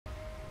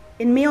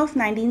In May of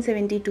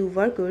 1972,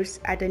 workers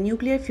at a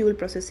nuclear fuel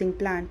processing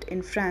plant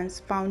in France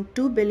found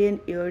 2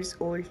 billion years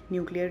old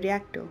nuclear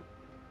reactor.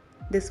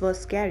 This was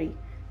scary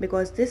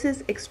because this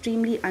is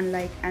extremely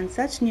unlike and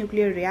such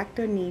nuclear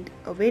reactor need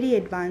a very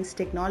advanced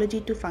technology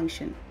to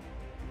function.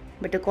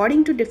 But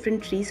according to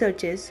different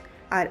researches,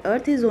 our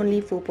Earth is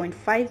only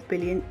 4.5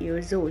 billion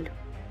years old.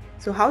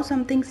 So how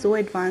something so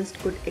advanced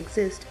could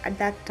exist at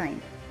that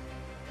time?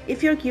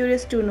 If you're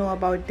curious to know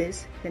about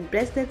this, then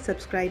press that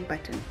subscribe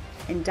button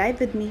and dive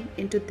with me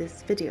into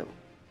this video.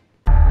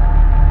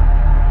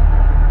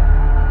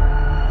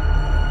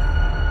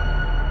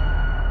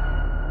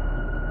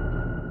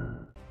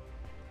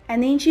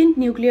 An ancient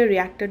nuclear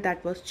reactor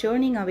that was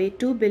churning away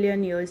 2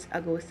 billion years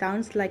ago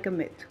sounds like a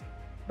myth,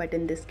 but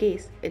in this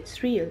case,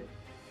 it's real.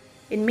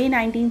 In May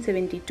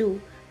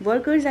 1972,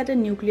 workers at a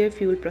nuclear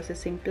fuel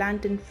processing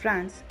plant in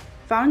France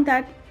found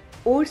that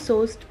ore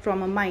sourced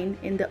from a mine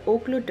in the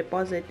Okala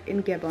deposit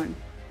in Gabon,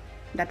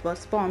 that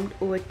was formed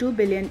over 2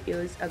 billion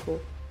years ago,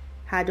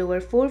 had over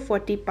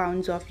 440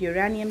 pounds of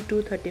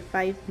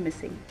uranium-235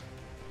 missing.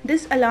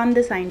 This alarmed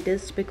the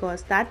scientists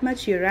because that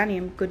much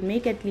uranium could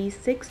make at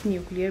least 6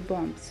 nuclear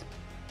bombs.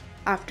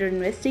 After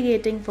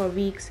investigating for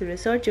weeks,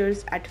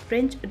 researchers at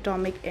French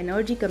Atomic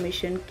Energy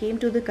Commission came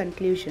to the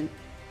conclusion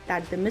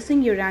that the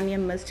missing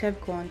uranium must have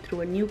gone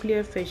through a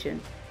nuclear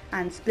fission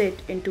and split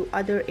into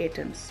other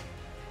atoms.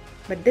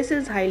 But this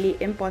is highly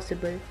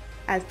impossible,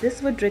 as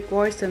this would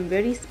require some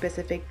very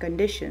specific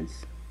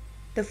conditions.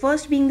 The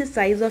first being the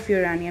size of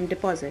uranium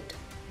deposit.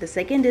 The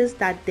second is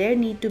that there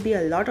need to be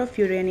a lot of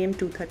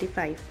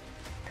uranium-235.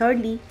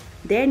 Thirdly,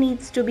 there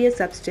needs to be a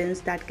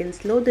substance that can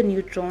slow the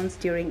neutrons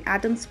during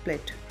atom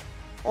split.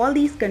 All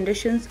these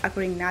conditions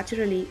occurring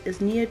naturally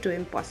is near to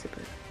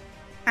impossible.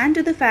 And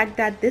to the fact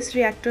that this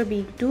reactor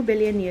being 2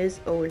 billion years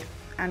old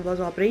and was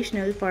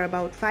operational for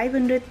about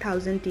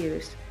 500,000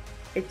 years,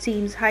 it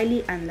seems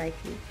highly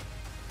unlikely.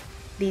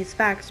 These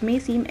facts may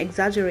seem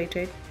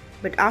exaggerated,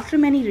 but after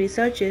many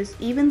researches,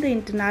 even the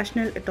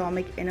International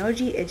Atomic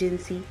Energy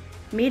Agency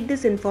made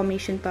this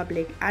information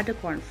public at a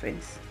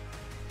conference.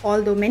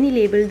 Although many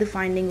labeled the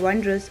finding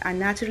wondrous and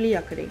naturally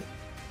occurring,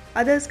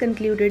 others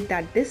concluded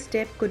that this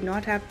step could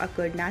not have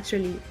occurred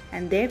naturally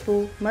and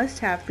therefore must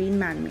have been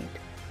man-made.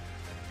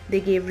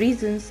 They gave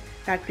reasons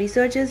that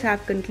researchers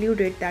have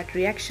concluded that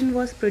reaction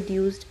was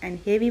produced and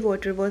heavy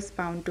water was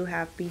found to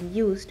have been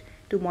used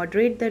to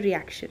moderate the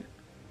reaction.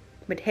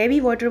 But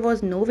heavy water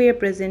was nowhere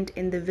present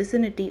in the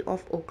vicinity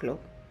of Okala.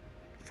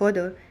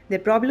 Further, the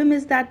problem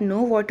is that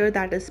no water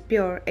that is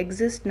pure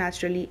exists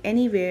naturally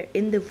anywhere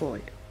in the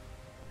world.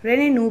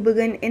 René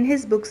Newbegin in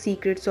his book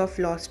Secrets of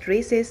Lost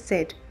Races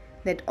said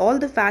that all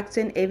the facts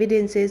and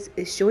evidences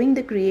is showing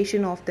the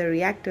creation of the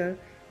reactor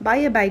by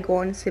a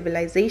bygone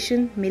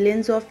civilization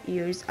millions of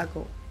years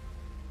ago.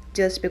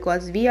 Just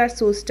because we are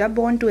so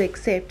stubborn to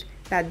accept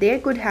that there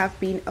could have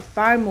been a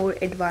far more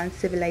advanced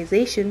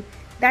civilization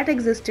that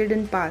existed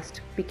in past,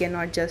 we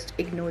cannot just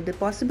ignore the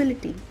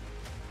possibility.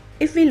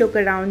 If we look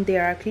around,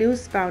 there are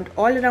clues found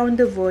all around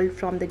the world,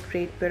 from the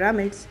Great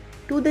Pyramids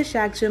to the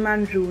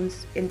Sacsayhuaman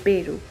ruins in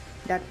Peru,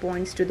 that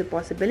points to the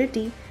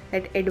possibility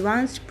that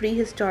advanced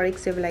prehistoric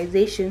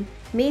civilization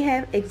may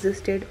have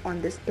existed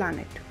on this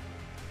planet.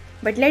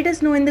 But let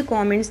us know in the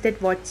comments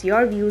that what's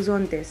your views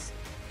on this.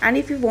 And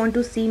if you want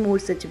to see more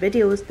such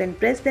videos, then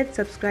press that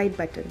subscribe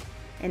button.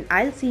 And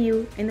I'll see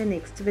you in the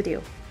next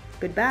video.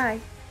 Goodbye.